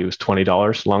 fundamental value is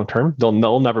 $20 long term.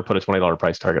 They'll never put a $20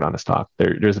 price target on a stock.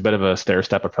 There's a bit of a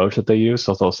stair-step approach that they use.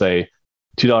 So they'll say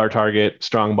 $2 target,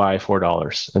 strong buy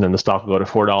 $4, and then the stock will go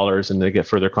to $4, and they get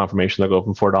further confirmation. They'll go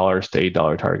from $4 to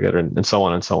 $8 target, and so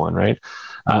on, right?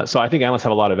 So I think analysts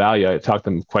have a lot of value. I talk to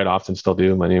them quite often, still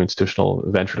do, my new institutional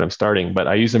venture that I'm starting, but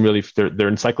I use them really, they're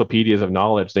encyclopedias of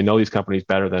knowledge. They know these companies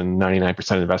better than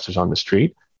 99% of investors on the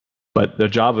street. But the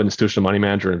job of an institutional money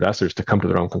manager investors is to come to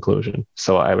their own conclusion.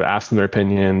 So I would ask them their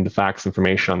opinion, the facts,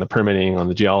 information on the permitting, on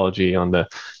the geology, on the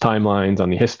timelines, on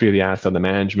the history of the asset, the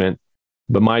management.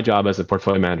 But my job as a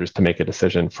portfolio manager is to make a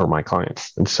decision for my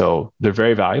clients. And so they're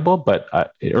very valuable. But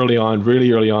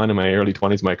really early on in my early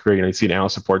 20s, my career, you see an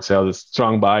analyst report sale, this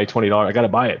strong buy, $20, I got to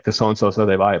buy it because so-and-so said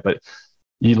they buy it. But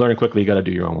you learn quickly, you got to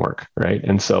do your own work, right?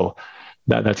 And so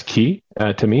that's key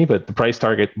to me, but the price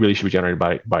target really should be generated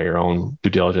by your own due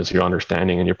diligence, your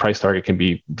understanding, and your price target can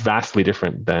be vastly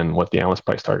different than what the analyst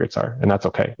price targets are. And that's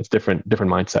okay. It's different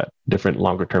mindset, different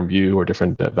longer term view, or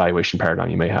different valuation paradigm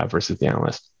you may have versus the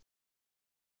analyst.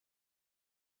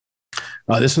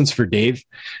 This one's for Dave.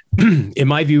 In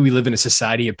my view, we live in a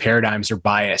society of paradigms or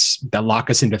bias that lock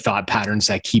us into thought patterns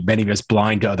that keep many of us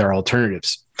blind to other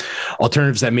alternatives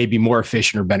that may be more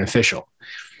efficient or beneficial,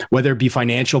 whether it be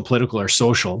financial, political, or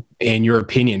social. In your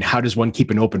opinion, how does one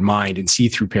keep an open mind and see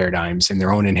through paradigms and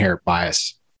their own inherent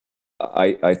bias?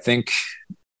 I think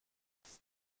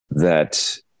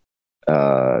that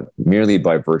merely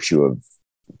by virtue of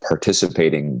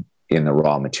participating in the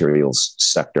raw materials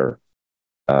sector,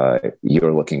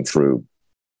 you're looking through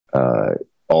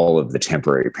all of the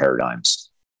temporary paradigms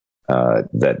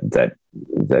that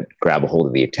grab a hold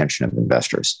of the attention of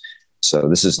investors. So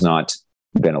this has not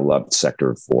been a loved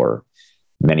sector for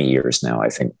many years now. I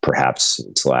think perhaps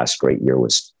its last great year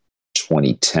was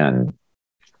 2010.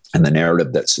 And the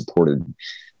narrative that supported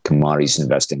commodities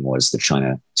investing was the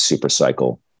China super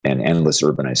cycle and endless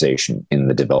urbanization in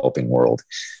the developing world.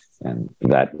 And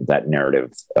that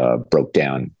narrative broke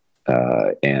down.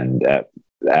 And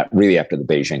really after the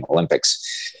Beijing Olympics.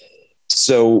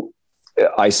 So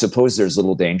I suppose there's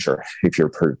little danger if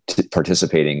you're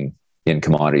participating in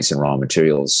commodities and raw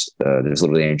materials. There's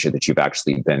little danger that you've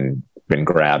actually been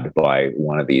grabbed by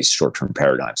one of these short-term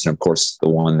paradigms. And of course, the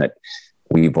one that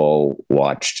we've all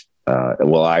watched,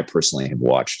 I personally have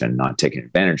watched and not taken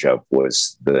advantage of,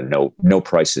 was the no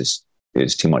prices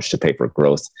is too much to pay for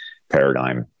growth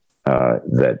paradigm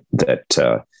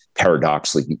that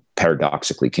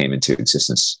paradoxically came into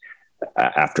existence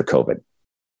after COVID.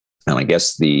 And I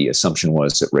guess the assumption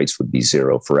was that rates would be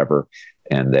zero forever,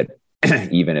 and that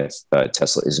even if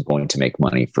Tesla isn't going to make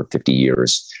money for 50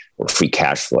 years, or free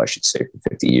cash flow, I should say, for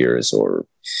 50 years, or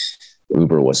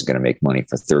Uber wasn't going to make money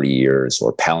for 30 years,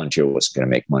 or Palantir wasn't going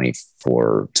to make money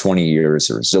for 20 years,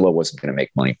 or Zillow wasn't going to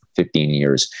make money for 15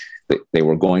 years, they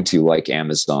were going to, like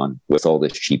Amazon, with all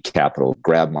this cheap capital,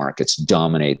 grab markets,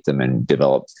 dominate them, and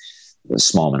develop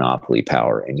small monopoly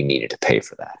power, and you needed to pay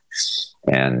for that.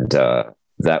 And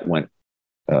that went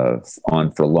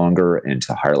on for longer and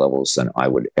to higher levels than I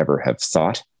would ever have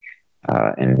thought.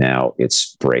 And now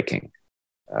it's breaking.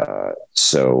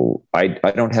 So I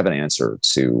don't have an answer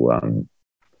to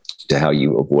how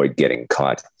you avoid getting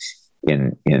caught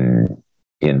in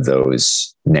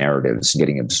those narratives,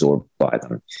 getting absorbed by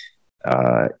them.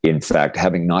 In fact,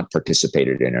 having not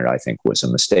participated in it, I think, was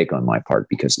a mistake on my part,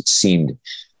 because it seemed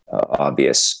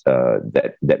obvious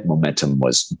that momentum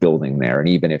was building there. And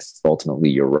even if ultimately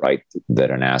you're right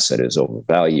that an asset is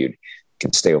overvalued, it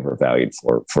can stay overvalued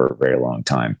for a very long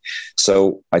time.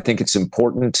 So I think it's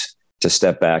important to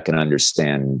step back and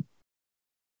understand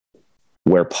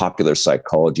where popular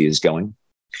psychology is going,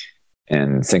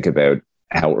 and think about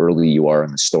how early you are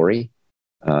in the story,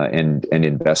 and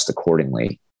invest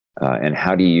accordingly. And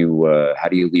how do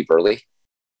you leave early,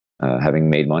 having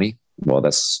made money? Well,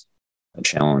 that's a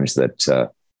challenge that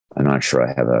I'm not sure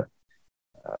I have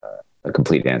a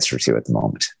complete answer to at the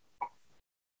moment.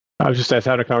 I was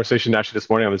having a conversation actually this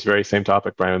morning on this very same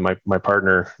topic, Brian, with my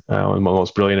partner, one of the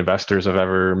most brilliant investors I've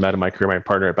ever met in my career, my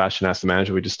partner at Bastion Asset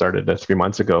Management. We just started 3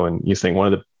 months ago, and he's saying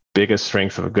one of the biggest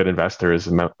strengths of a good investor is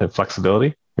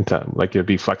flexibility, and to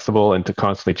be flexible and to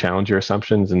constantly challenge your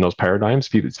assumptions and those paradigms.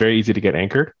 It's very easy to get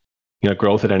anchored,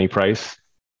 growth at any price.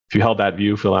 If you held that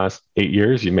view for the last 8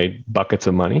 years, you made buckets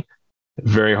of money.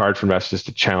 Very hard for investors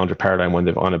to challenge a paradigm when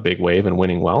they're on a big wave and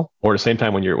winning well. Or at the same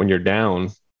time, when you're down,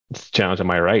 it's a challenge. Am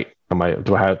I right?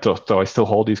 Do I still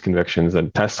hold these convictions,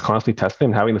 and constantly test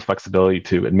them, having the flexibility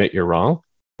to admit you're wrong,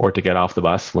 or to get off the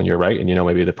bus when you're right and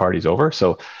maybe the party's over.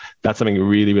 So that's something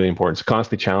really, really important. So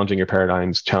constantly challenging your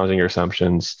paradigms, challenging your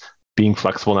assumptions, being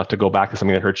flexible enough to go back to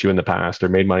something that hurt you in the past or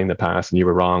made money in the past and you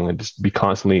were wrong, and just be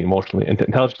constantly emotionally,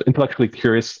 intellectually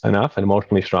curious enough and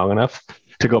emotionally strong enough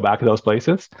to go back to those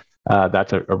places.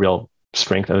 That's a real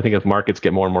strength. And I think as markets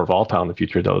get more and more volatile in the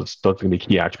future, those are going to be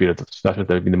key attributes, especially if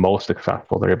they've been the most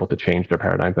successful. They're able to change their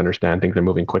paradigms, understand things are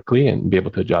moving quickly, and be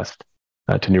able to adjust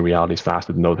to new realities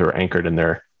faster than those who are anchored in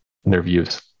their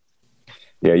views.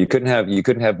 Yeah, you couldn't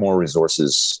have more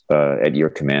resources at your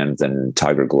command than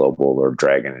Tiger Global or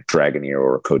Dragoneer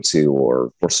or Coatue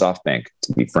or SoftBank,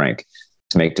 to be frank,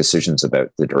 to make decisions about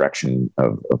the direction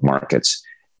of markets.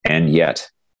 And yet,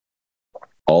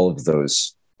 all of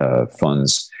those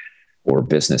funds or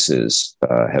businesses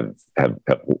have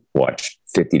watched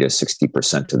 50 to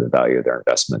 60% of the value of their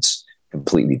investments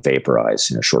completely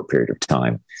vaporize in a short period of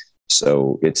time.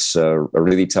 So it's a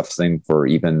really tough thing for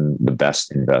even the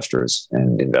best investors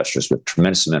and investors with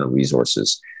tremendous amount of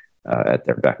resources at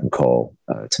their beck and call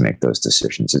to make those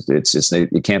decisions.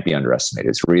 It can't be underestimated.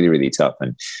 It's really, really tough.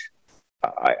 And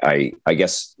I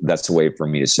guess that's a way for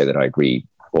me to say that I agree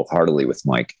wholeheartedly with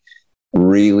Mike.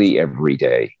 Really, every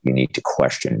day you need to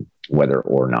question whether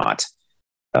or not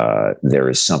there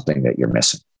is something that you're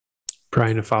missing.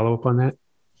 Brian, a follow-up on that?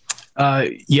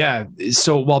 Yeah.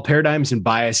 So while paradigms and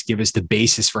bias give us the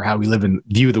basis for how we live and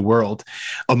view the world,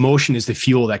 emotion is the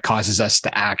fuel that causes us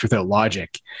to act without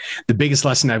logic. The biggest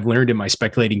lesson I've learned in my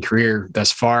speculating career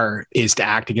thus far is to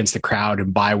act against the crowd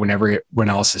and buy whenever everyone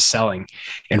else is selling,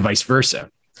 and vice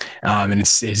versa. And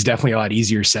it's definitely a lot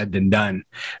easier said than done.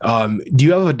 Do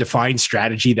you have a defined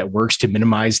strategy that works to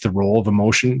minimize the role of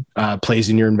emotion plays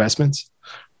in your investments?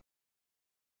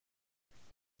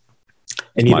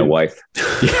 My wife.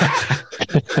 Yeah.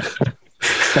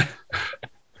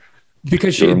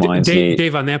 Because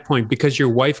Dave, on that point, because your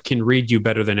wife can read you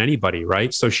better than anybody,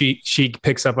 right? So she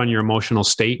picks up on your emotional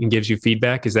state and gives you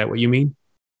feedback. Is that what you mean?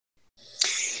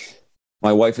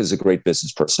 My wife is a great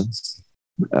business person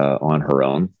on her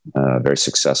own, very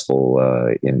successful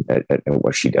at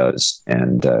what she does,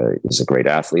 and is a great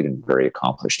athlete and very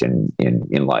accomplished in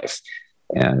life.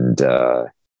 And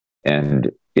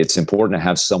And it's important to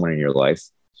have someone in your life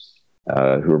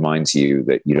who reminds you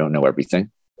that you don't know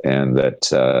everything, and that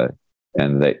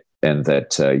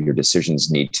your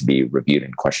decisions need to be reviewed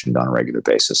and questioned on a regular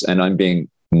basis. And I'm being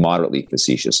moderately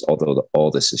facetious, although all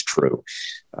this is true.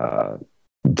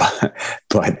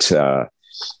 But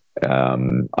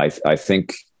I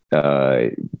think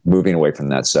moving away from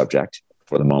that subject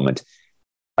for the moment,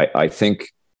 I think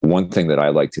one thing that I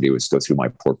like to do is go through my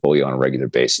portfolio on a regular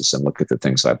basis and look at the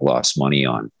things I've lost money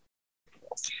on,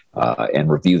 and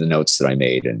review the notes that I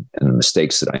made and the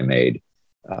mistakes that I made,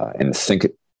 and think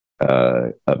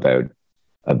about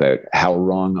how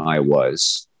wrong I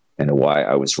was and why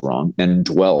I was wrong, and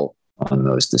dwell on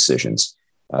those decisions.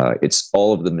 It's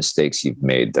all of the mistakes you've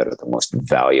made that are the most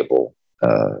valuable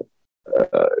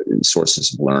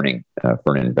sources of learning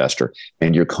for an investor,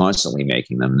 and you're constantly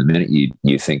making them. The minute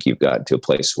you think you've got to a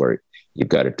place where you've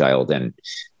got it dialed in,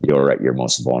 you're at your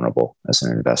most vulnerable as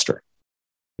an investor.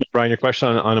 Brian, your question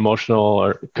on emotional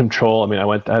or control. I mean,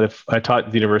 I taught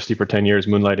at the university for 10 years,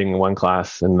 moonlighting in one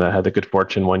class, and I had the good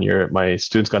fortune one year, my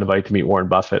students got invited to meet Warren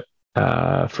Buffett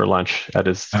for lunch at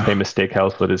his famous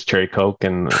steakhouse with his cherry Coke,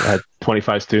 and I had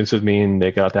 25 students with me, and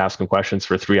they got to ask him questions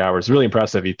for 3 hours. Really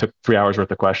impressive. He took 3 hours worth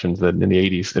of questions in the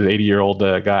 80s. An 80-year-old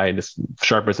guy, just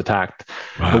sharp as a tack.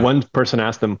 Wow. The one person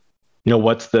asked him,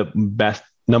 what's the best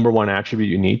number one attribute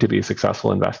you need to be a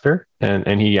successful investor?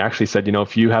 And he actually said,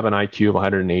 if you have an IQ of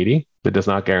 180, that does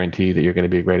not guarantee that you're going to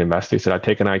be a great investor. He said, I'd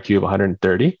take an IQ of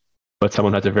 130, but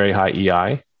someone who has a very high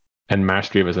EI and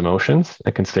mastery of his emotions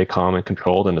and can stay calm and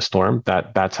controlled in a storm.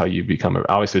 That's how you become,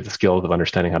 obviously the skills of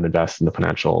understanding how to invest in the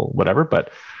financial whatever,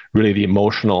 but really the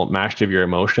emotional mastery of your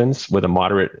emotions with a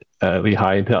moderately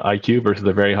high IQ versus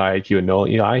a very high IQ and no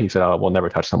EI. He said, we'll never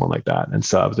touch someone like that. And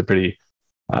so it was a pretty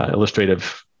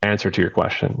illustrative answer to your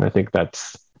question. I think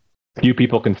that's few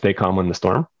people can stay calm in the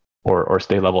storm or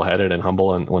stay level-headed and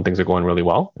humble and when things are going really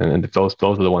well. And those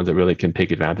are the ones that really can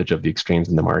take advantage of the extremes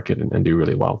in the market and do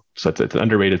really well. So it's an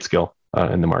underrated skill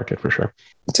in the market for sure.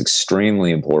 It's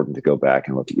extremely important to go back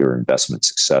and look at your investment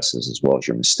successes as well as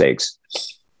your mistakes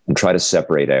and try to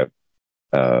separate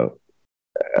out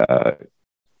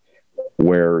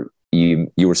where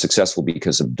you were successful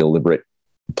because of deliberate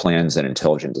plans and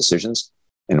intelligent decisions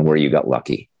and where you got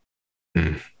lucky.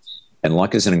 And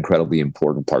luck is an incredibly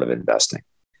important part of investing.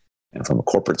 And from a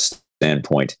corporate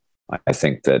standpoint, I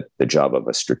think that the job of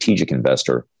a strategic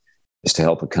investor is to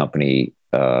help a company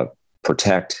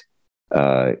protect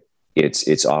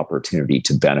its opportunity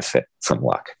to benefit from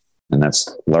luck. And that's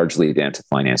largely down to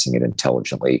financing it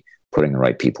intelligently, putting the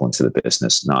right people into the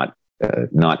business, not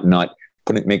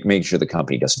making sure the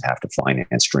company doesn't have to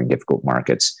finance during difficult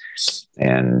markets,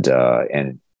 and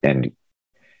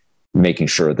making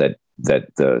sure that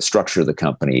the structure of the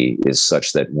company is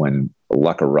such that when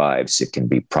luck arrives, it can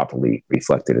be properly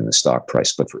reflected in the stock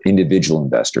price. But for individual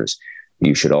investors,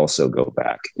 you should also go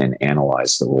back and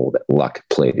analyze the role that luck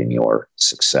played in your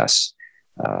success,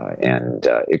 and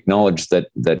acknowledge that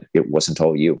it wasn't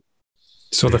all you.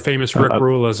 So the famous Rick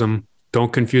Ruleism,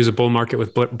 don't confuse a bull market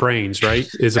with brains, right,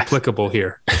 is applicable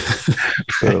here.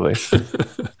 Absolutely.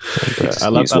 I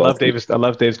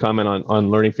love Dave's comment on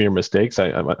learning from your mistakes.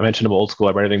 I mentioned I'm old school.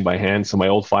 I write everything by hand. So my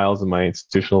old files in my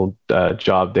institutional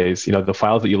job days, the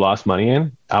files that you lost money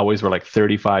in always were like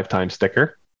 35 times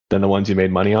thicker than the ones you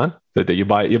made money on. That you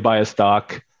buy a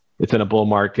stock, it's in a bull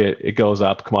market, it goes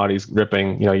up, commodities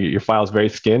ripping, your file's very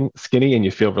skinny and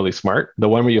you feel really smart. The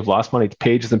one where you've lost money, it's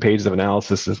pages and pages of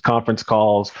analysis, conference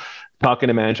calls, talking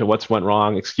to management, what's went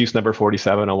wrong, excuse number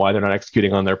 47 on why they're not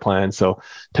executing on their plan. So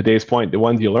to Dave's point, the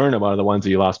ones you learn about are the ones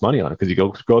that you lost money on, because you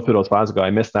go through those files and go,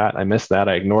 I missed that,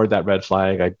 I ignored that red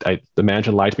flag, the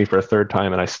management lied to me for a third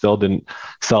time and I still didn't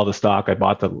sell the stock, I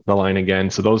bought the line again.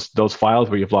 So those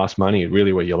files where you've lost money,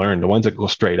 really where you learn. The ones that go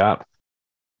straight up,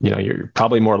 you're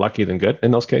probably more lucky than good in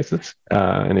those cases.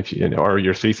 And if or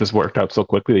your thesis worked out so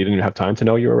quickly that you didn't even have time to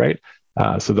know you were right.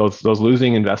 So those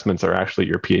losing investments are actually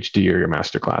your PhD or your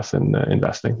masterclass in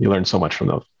investing. You learn so much from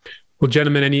those. Well,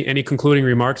 gentlemen, any concluding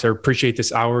remarks? I appreciate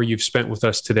this hour you've spent with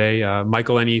us today.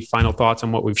 Michael, any final thoughts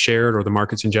on what we've shared or the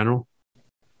markets in general?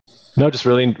 No, just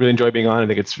really enjoy being on.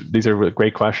 I think these are really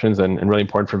great questions and really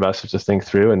important for investors to think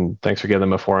through. And thanks for giving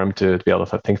them a forum to be able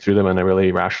to think through them in a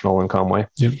really rational and calm way.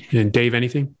 Yep. And Dave,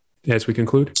 anything as we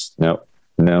conclude?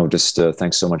 No, just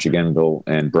thanks so much again, Bill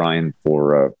and Brian,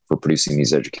 for producing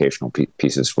these educational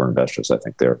pieces for investors. I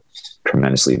think they're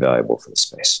tremendously valuable for the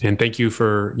space. And thank you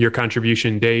for your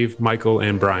contribution, Dave, Michael,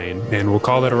 and Brian. And we'll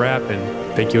call that a wrap.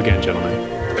 And thank you again,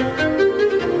 gentlemen.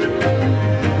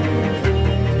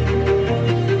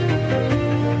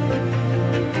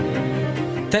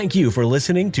 Thank you for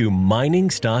listening to Mining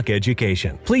Stock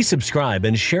Education. Please subscribe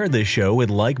and share this show with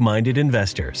like-minded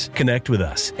investors. Connect with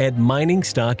us at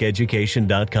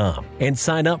miningstockeducation.com and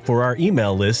sign up for our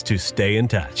email list to stay in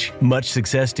touch. Much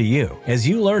success to you as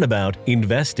you learn about,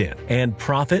 invest in, and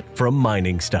profit from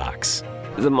mining stocks.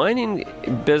 The mining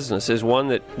business is one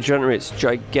that generates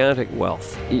gigantic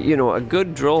wealth. You know, a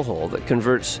good drill hole that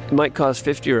converts might cost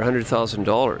 $50,000 or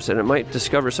 $100,000, and it might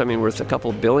discover something worth a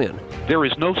couple billion. There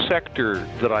is no sector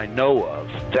that I know of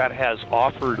that has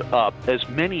offered up as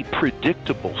many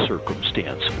predictable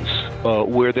circumstances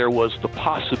where there was the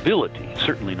possibility,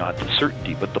 certainly not the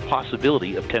certainty, but the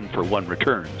possibility of 10-for-1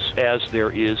 returns, as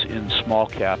there is in small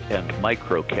cap and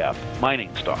micro cap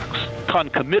mining stocks.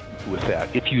 Concomitant with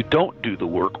that, if you don't do the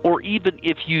work, or even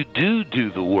if you do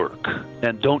the work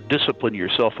and don't discipline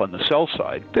yourself on the sell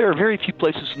side, there are very few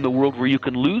places in the world where you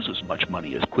can lose as much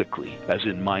money as quickly as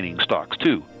in mining stocks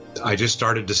too. I just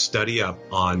started to study up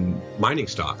on mining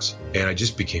stocks, and I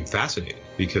just became fascinated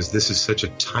because this is such a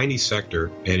tiny sector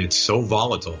and it's so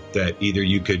volatile that either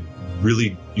you could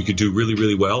do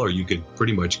really well, or you could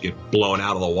pretty much get blown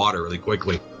out of the water really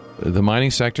quickly. The mining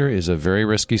sector is a very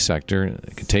risky sector.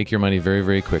 It can take your money very,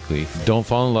 very quickly. Don't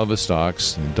fall in love with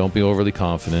stocks. Don't be overly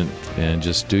confident, and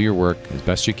just do your work as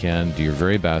best you can. Do your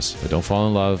very best, but don't fall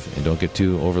in love and don't get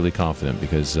too overly confident,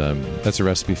 because that's a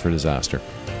recipe for disaster.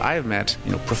 I have met,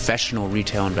 professional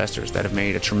retail investors that have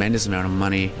made a tremendous amount of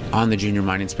money on the junior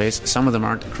mining space. Some of them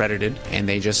aren't accredited, and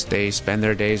they spend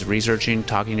their days researching,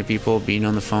 talking to people, being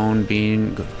on the phone,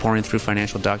 pouring through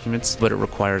financial documents, but it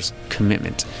requires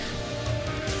commitment.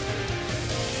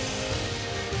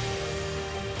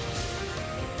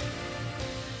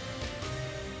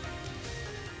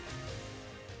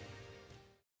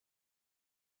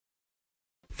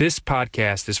 This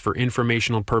podcast is for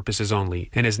informational purposes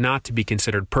only and is not to be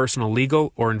considered personal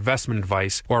legal or investment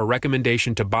advice or a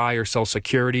recommendation to buy or sell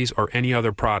securities or any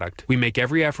other product. We make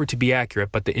every effort to be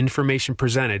accurate, but the information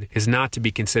presented is not to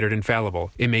be considered infallible.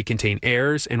 It may contain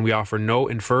errors, and we offer no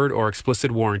inferred or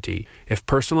explicit warranty. If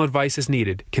personal advice is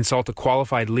needed, consult a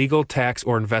qualified legal, tax,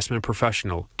 or investment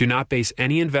professional. Do not base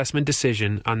any investment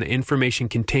decision on the information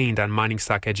contained on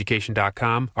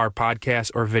miningstockeducation.com, our podcasts,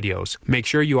 or videos. Make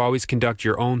sure you always conduct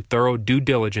your own thorough due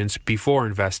diligence before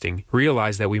investing.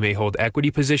 Realize that we may hold equity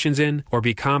positions in or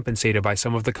be compensated by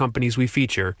some of the companies we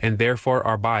feature, and therefore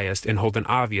are biased and hold an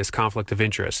obvious conflict of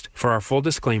interest. For our full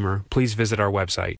disclaimer, please visit our website.